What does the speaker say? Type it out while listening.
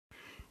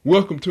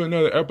Welcome to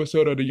another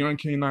episode of the Young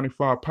King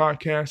 95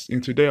 podcast.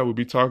 And today I will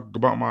be talking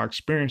about my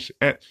experience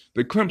at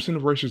the Clemson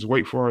versus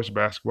Wake Forest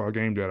basketball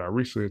game that I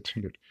recently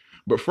attended.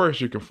 But first,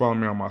 you can follow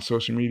me on my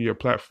social media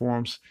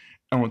platforms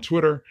on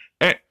Twitter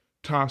at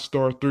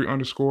TyStar3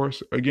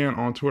 underscores. Again,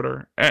 on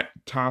Twitter at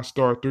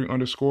TyStar3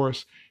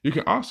 underscores. You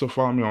can also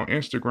follow me on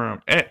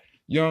Instagram at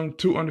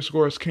Young2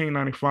 underscores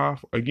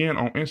King95. Again,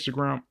 on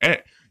Instagram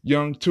at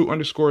Young2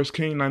 underscores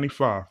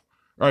King95. All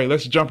right,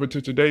 let's jump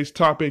into today's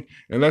topic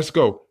and let's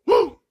go.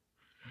 Woo!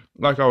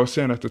 Like I was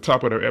saying at the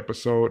top of the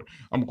episode,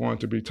 I'm going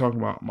to be talking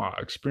about my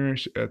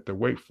experience at the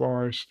Wake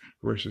Forest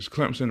versus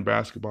Clemson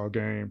basketball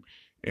game.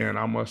 And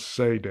I must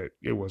say that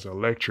it was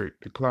electric.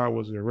 The crowd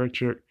was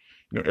electric.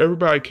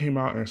 Everybody came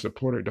out and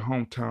supported the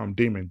hometown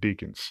Demon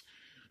Deacons.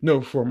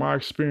 For my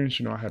experience,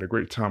 I had a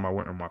great time. I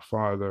went with my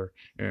father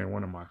and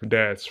one of my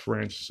dad's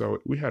friends. So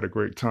we had a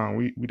great time.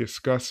 We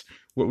discussed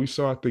what we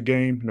saw at the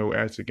game,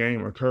 as the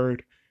game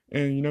occurred.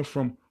 And,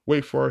 from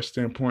Wake Forest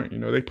standpoint,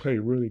 they played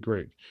really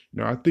great.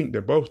 I think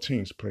that both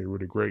teams played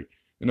really great.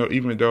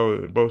 Even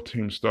though both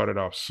teams started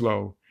off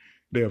slow,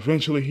 they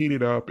eventually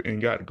heated up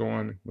and got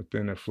going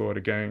within the flow of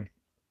the game.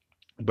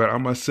 But I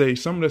must say,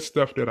 some of the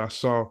stuff that I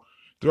saw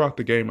throughout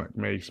the game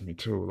amazed me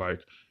too.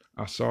 Like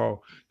I saw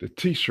the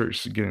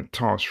T-shirts getting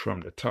tossed from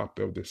the top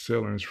of the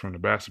ceilings from the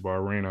basketball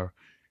arena,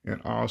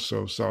 and I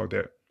also saw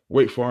that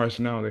Wake Forest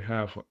now they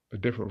have a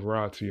different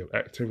variety of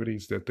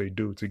activities that they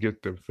do to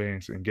get the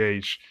fans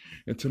engaged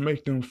and to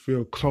make them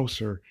feel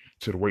closer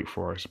to the Wake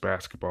Forest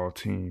basketball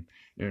team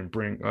and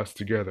bring us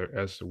together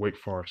as the Wake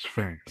Forest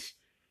fans.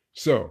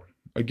 So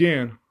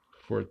again,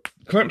 for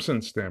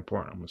Clemson's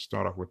standpoint, I'm gonna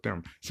start off with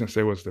them since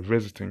they was the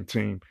visiting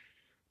team.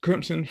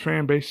 Clemson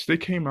fan base, they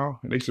came out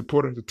and they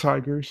supported the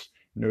Tigers.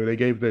 They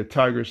gave the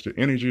Tigers the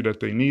energy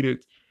that they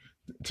needed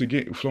to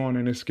get flowing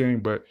in this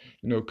game. But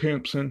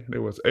Clemson, they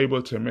was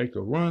able to make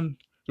a run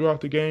throughout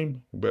the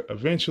game, but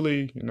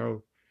eventually,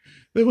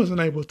 they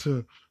wasn't able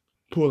to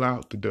pull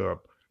out the dub.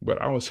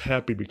 But I was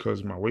happy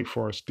because my Wake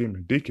Forest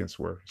Demon Deacons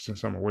were,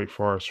 since I'm a Wake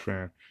Forest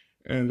fan.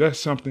 And that's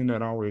something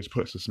that always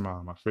puts a smile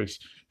on my face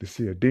to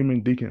see a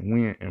Demon Deacon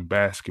win in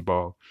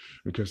basketball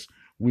because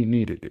we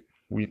needed it.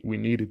 We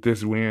needed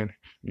this win.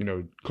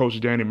 Coach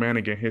Danny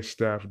Manning and his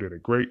staff did a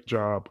great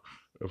job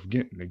of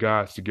getting the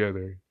guys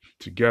together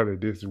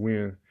this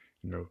win,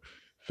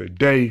 the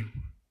day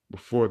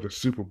before the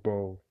Super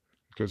Bowl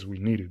because we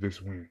needed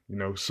this win,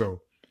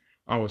 So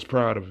I was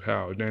proud of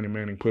how Danny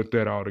Manning put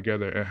that all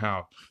together and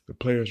how the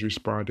players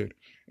responded.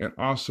 And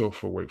also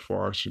for Wake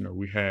Forest,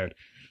 we had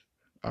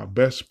our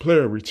best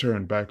player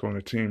return back on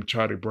the team,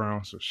 Charlie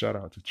Brown. So shout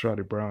out to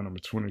Charlie Brown, number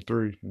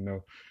 23.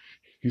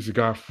 He's a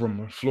guy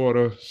from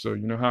Florida, so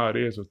you know how it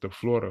is with the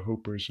Florida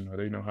Hoopers.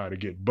 They know how to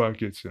get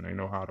buckets and they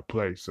know how to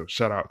play. So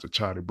shout out to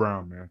Charlie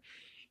Brown, man.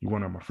 You're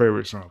one of my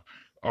favorites of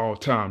all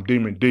time.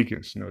 Demon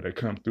Deacons, they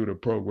come through the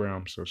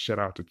program. So shout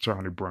out to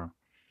Charlie Brown.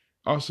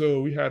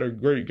 Also, we had a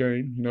great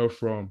game,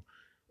 from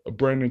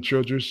Brandon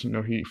Childress.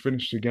 He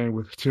finished the game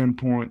with 10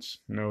 points.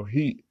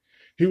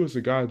 He was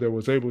the guy that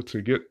was able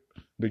to get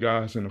the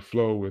guys in the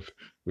flow with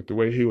the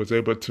way he was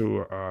able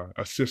to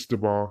assist the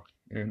ball.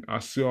 And I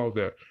saw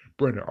that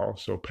Brandon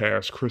also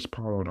passed Chris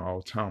Paul on the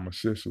all-time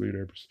assist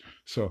leaders.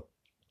 So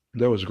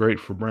that was great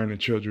for Brandon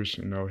Childress.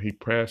 He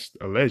passed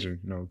a legend.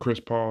 Chris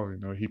Paul.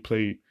 He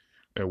played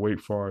at Wake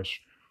Forest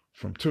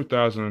from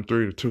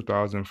 2003 to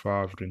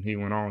 2005. Then he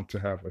went on to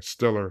have a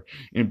stellar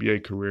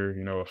NBA career.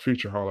 A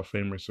future Hall of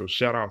Famer. So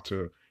shout out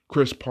to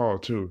Chris Paul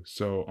too.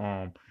 So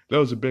that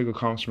was a big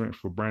accomplishment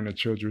for Brandon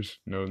Childress.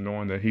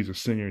 Knowing that he's a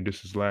senior and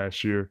this is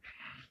last year.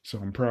 So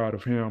I'm proud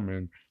of him,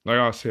 and like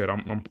I said,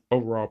 I'm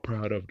overall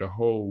proud of the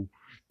whole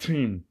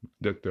team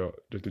that the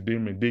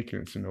Demon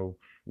Deacons,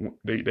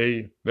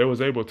 they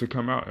was able to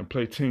come out and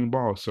play team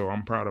ball. So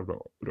I'm proud of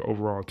the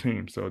overall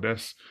team. So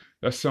that's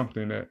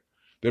something that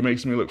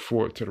makes me look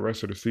forward to the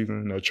rest of the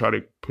season. Try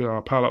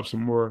to pile up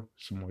some more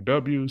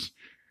W's,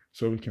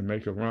 so we can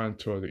make a run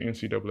toward the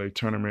NCAA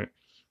tournament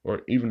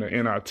or even the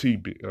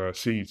NIT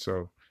seed.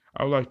 So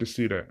I would like to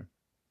see that.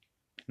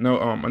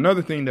 Now,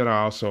 another thing that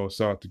I also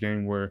saw at the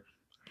game where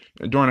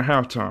during the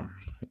halftime.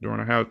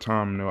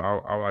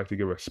 I would like to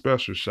give a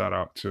special shout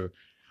out to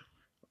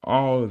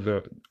all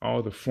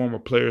the former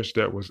players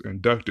that was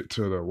inducted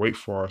to the Wake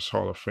Forest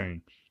Hall of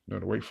Fame.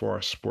 The Wake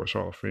Forest Sports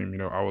Hall of Fame.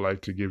 I would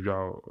like to give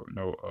y'all,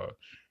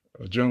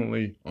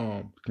 generally,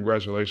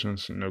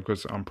 congratulations.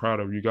 Because I'm proud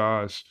of you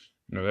guys.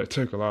 That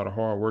took a lot of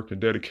hard work and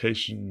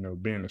dedication.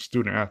 Being a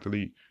student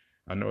athlete,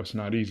 I know it's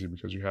not easy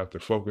because you have to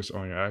focus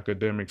on your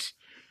academics,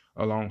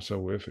 alongside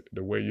with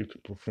the way you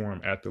can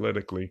perform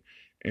athletically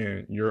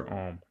in your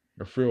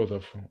field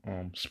of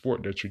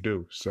sport that you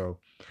do. So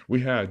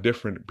we had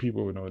different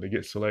people, to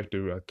get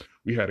selected.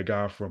 We had a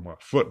guy from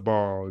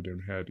football, then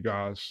we had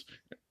guys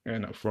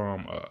and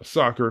from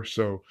soccer.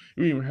 So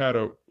we even had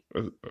a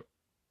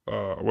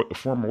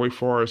former Wake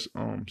Forest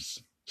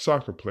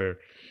soccer player,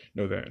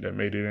 that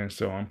made it in.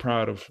 So I'm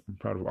proud of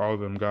all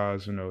of them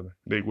guys.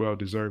 They well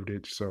deserved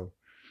it. So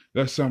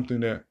that's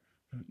something that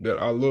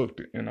I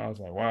looked and I was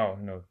like, wow,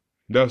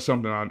 that was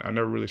something I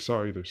never really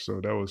saw either.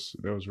 So that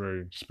was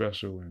very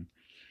special and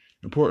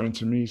important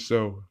to me.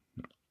 So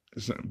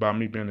by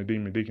me being a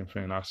Demon Deacon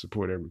fan, I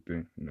support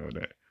everything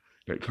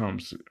that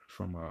comes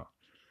from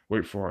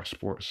Wake Forest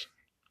sports.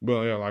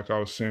 But yeah, like I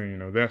was saying,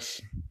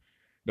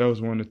 that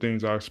was one of the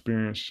things I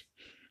experienced.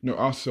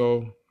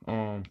 Also,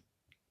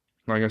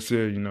 like I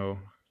said,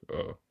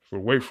 for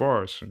Wake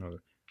Forest,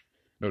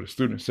 the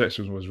student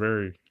section was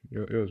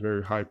it was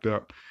very hyped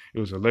up. It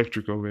was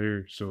electric over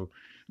there. So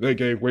they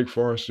gave Wake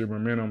Forest the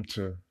momentum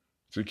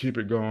to keep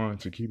it going,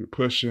 to keep it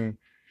pushing,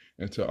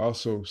 and to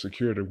also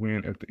secure the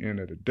win at the end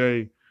of the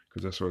day,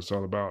 because that's what it's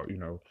all about.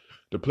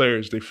 The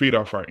players, they feed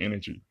off our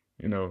energy.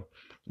 You know,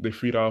 they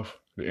feed off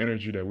the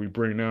energy that we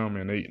bring them,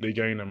 and they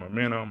gain the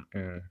momentum,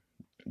 and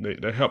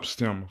that helps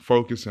them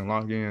focus and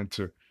lock in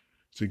to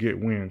get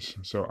wins.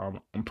 So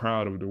I'm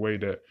proud of the way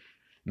that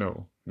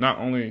not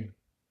only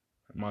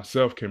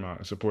myself came out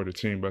and supported the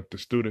team, but the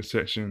student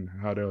section,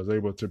 how they was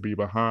able to be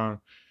behind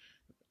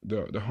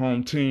the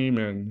home team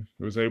and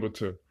was able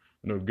to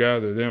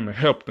gather them and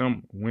help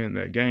them win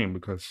that game,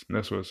 because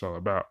that's what it's all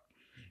about.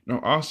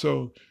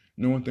 Also,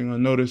 one thing I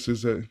noticed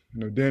is that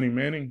Danny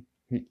Manning,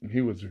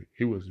 he was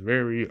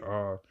very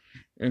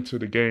into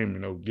the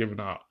game, giving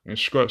out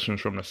instructions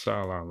from the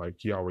sideline like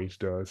he always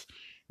does.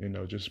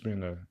 Just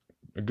being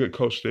a good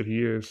coach that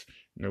he is,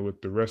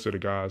 with the rest of the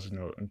guys,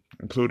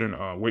 including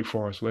Wake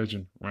Forest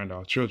legend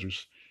Randall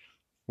Childress,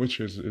 which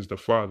is the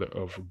father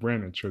of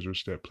Brandon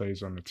Childress that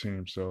plays on the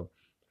team. So,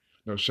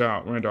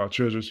 shout out Randall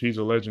Childress. He's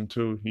a legend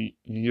too. He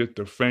hit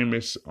the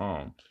famous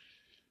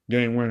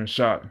game-winning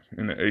shot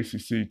in the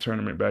ACC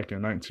tournament back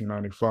in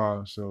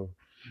 1995. So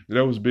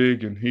that was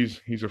big, and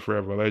he's a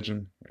forever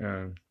legend,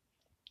 and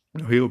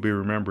he'll be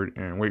remembered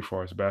in Wake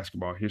Forest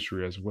basketball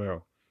history as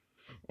well.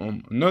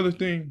 Another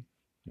thing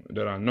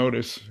that I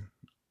noticed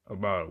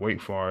about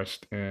Wake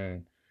Forest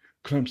and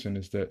Clemson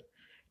is that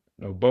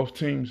both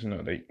teams,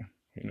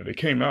 they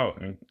came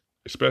out, and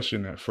especially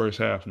in that first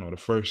half, the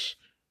first,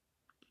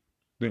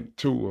 I think,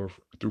 2 or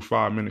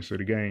 5 minutes of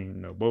the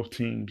game, both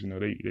teams,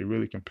 they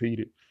really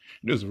competed.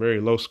 It was a very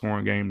low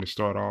scoring game to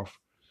start off,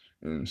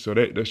 and so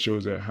that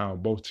shows that how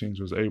both teams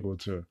was able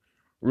to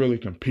really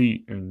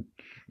compete and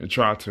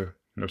try to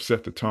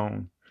set the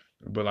tone.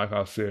 But like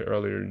I said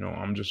earlier,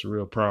 I'm just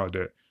real proud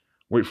that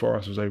Wake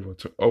Forest was able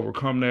to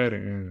overcome that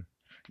and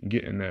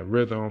get in that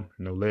rhythm.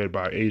 Led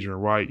by Adrian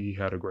Wright, he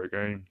had a great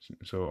game.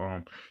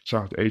 So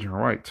shout out to Adrian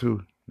Wright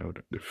too.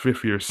 The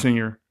fifth-year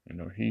senior.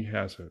 He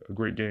has a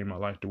great game. I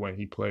like the way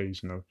he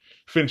plays.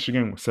 Finished the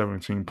game with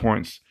 17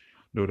 points.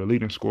 The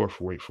leading scorer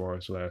for Wake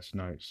Forest last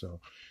night. So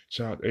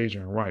shout out to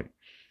Adrian Wright.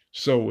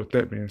 So with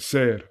that being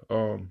said,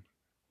 I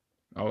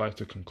would like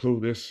to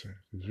conclude this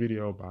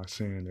video by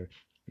saying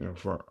that,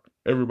 for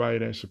everybody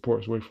that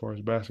supports Wake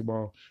Forest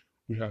basketball,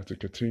 we have to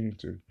continue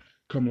to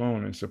come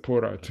along and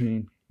support our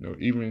team,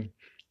 even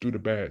through the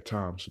bad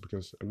times,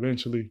 because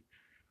eventually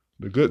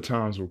the good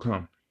times will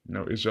come.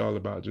 It's all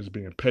about just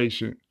being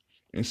patient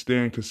and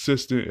staying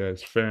consistent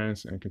as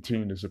fans and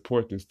continue to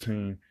support this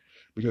team,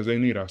 because they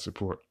need our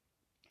support.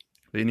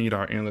 They need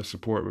our endless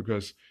support,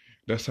 because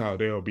that's how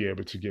they'll be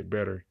able to get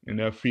better, and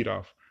they'll feed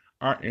off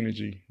our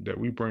energy that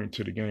we bring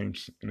to the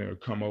games, and they'll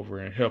come over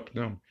and help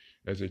them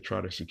as they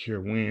try to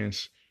secure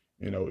wins,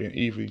 and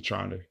even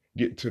trying to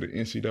get to the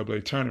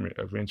NCAA tournament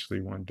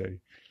eventually one day,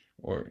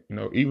 or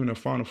even the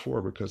Final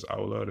Four, because I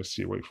would love to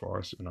see Wake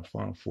Forest in the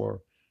Final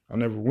Four. I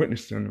never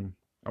witnessed them.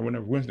 I would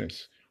never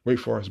witness Wake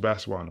Forest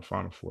basketball in the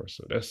Final Four,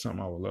 so that's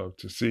something I would love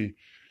to see,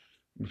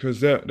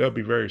 because that'll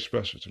be very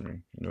special to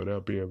me.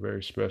 That'll be a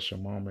very special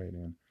moment,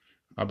 and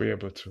I'll be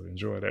able to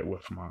enjoy that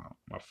with my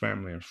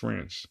family and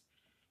friends.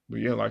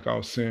 But yeah, like I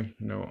was saying,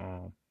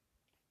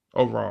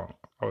 overall,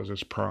 I was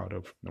just proud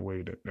of the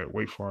way that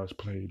Wake Forest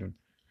played, and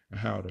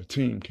how the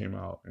team came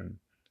out and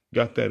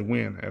got that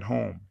win at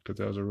home, because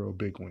that was a real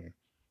big win.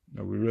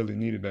 We really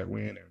needed that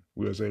win, and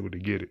we was able to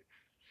get it.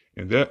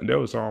 And that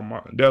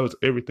was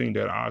everything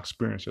that I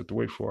experienced at the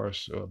Wake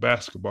Forest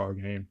basketball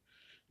game.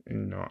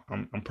 And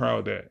I'm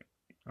proud that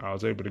I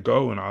was able to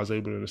go and I was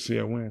able to see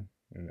a win.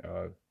 And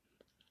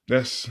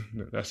that's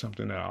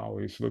something that I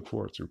always look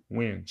forward to,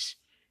 wins.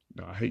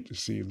 I hate to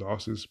see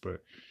losses, but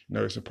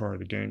it's a part of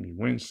the game. You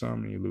win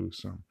some and you lose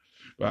some.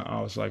 But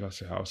like I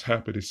said, I was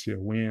happy to see a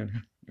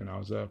win, and I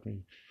was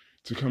happy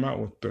to come out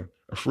with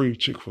a free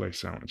Chick-fil-A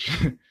sandwich.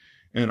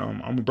 And I'm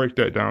gonna break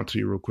that down to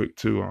you real quick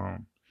too.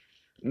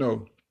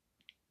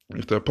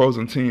 If the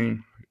opposing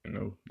team,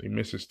 they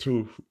misses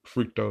two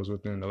free throws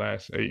within the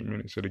last 8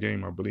 minutes of the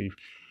game, I believe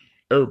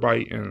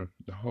everybody in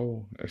the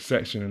whole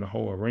section in the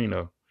whole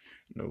arena,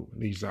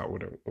 leaves out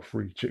with a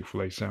free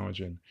Chick-fil-A sandwich.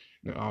 And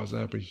I was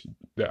happy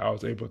that I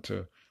was able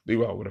to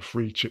leave out with a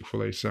free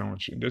Chick-fil-A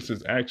sandwich. And this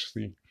is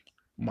actually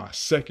my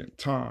second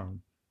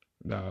time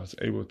that I was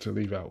able to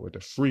leave out with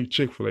a free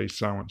Chick-fil-A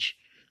sandwich,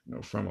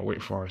 from a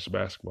Wake Forest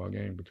basketball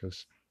game,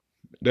 because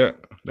that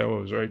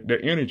was right.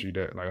 That energy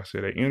that, like I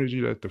said, that energy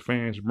that the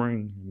fans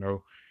bring,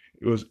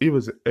 it was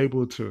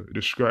able to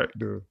distract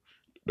the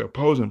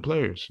opposing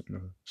players,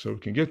 so we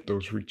can get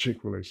those free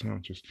Chick-fil-A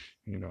sandwiches,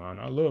 and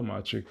I love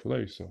my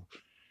Chick-fil-A, so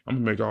I'm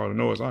gonna make all the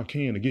noise I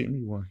can to get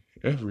me one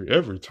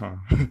every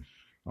time.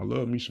 I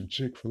love me some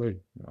Chick-fil-A.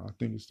 I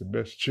think it's the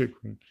best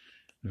chicken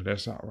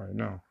that's out right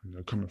now.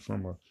 Coming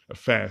from a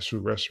fast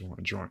food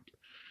restaurant joint.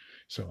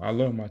 So I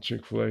love my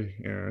Chick-fil-A,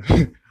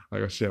 and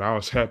like I said, I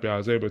was happy I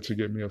was able to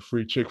get me a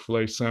free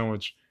Chick-fil-A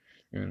sandwich,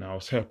 and I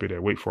was happy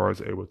that Wake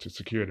Forest was able to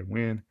secure the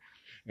win.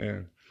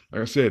 And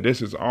like I said,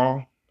 this is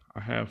all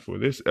I have for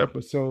this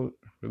episode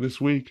for this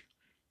week.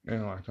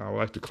 And like I would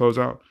like to close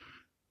out,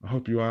 I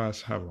hope you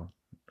guys have a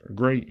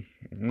great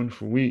and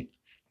wonderful week.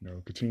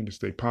 Continue to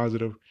stay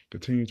positive,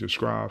 continue to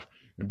strive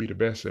and be the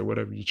best at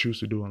whatever you choose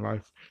to do in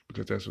life,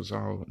 because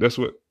that's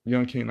what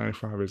Young King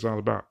 95 is all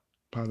about.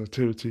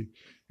 Positivity,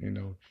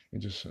 and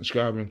just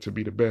striving to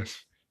be the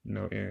best.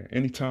 And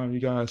anytime you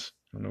guys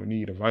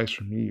need advice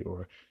from me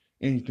or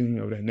anything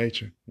of that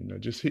nature,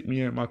 just hit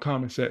me in my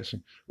comment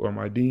section or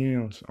my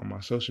DMs on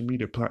my social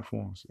media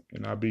platforms,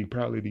 and I'll be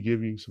proudly to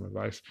give you some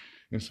advice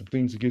and some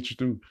things to get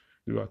you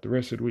throughout the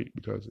rest of the week,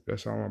 because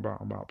that's all I'm about.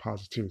 I'm about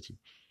positivity.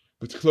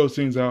 But to close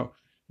things out,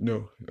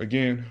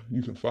 again,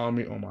 you can follow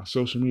me on my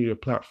social media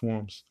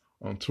platforms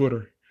on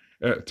Twitter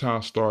at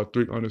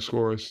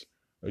TileStar3_.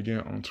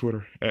 Again, on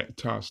Twitter at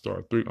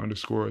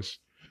TileStar3_.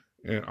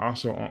 And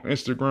also on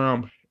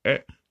Instagram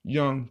at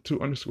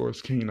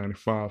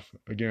Young2_King95.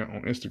 Again,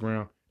 on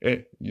Instagram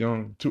at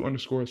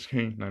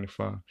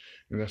Young2_King95.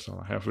 And that's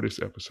all I have for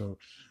this episode.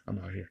 I'm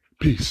out here.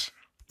 Peace.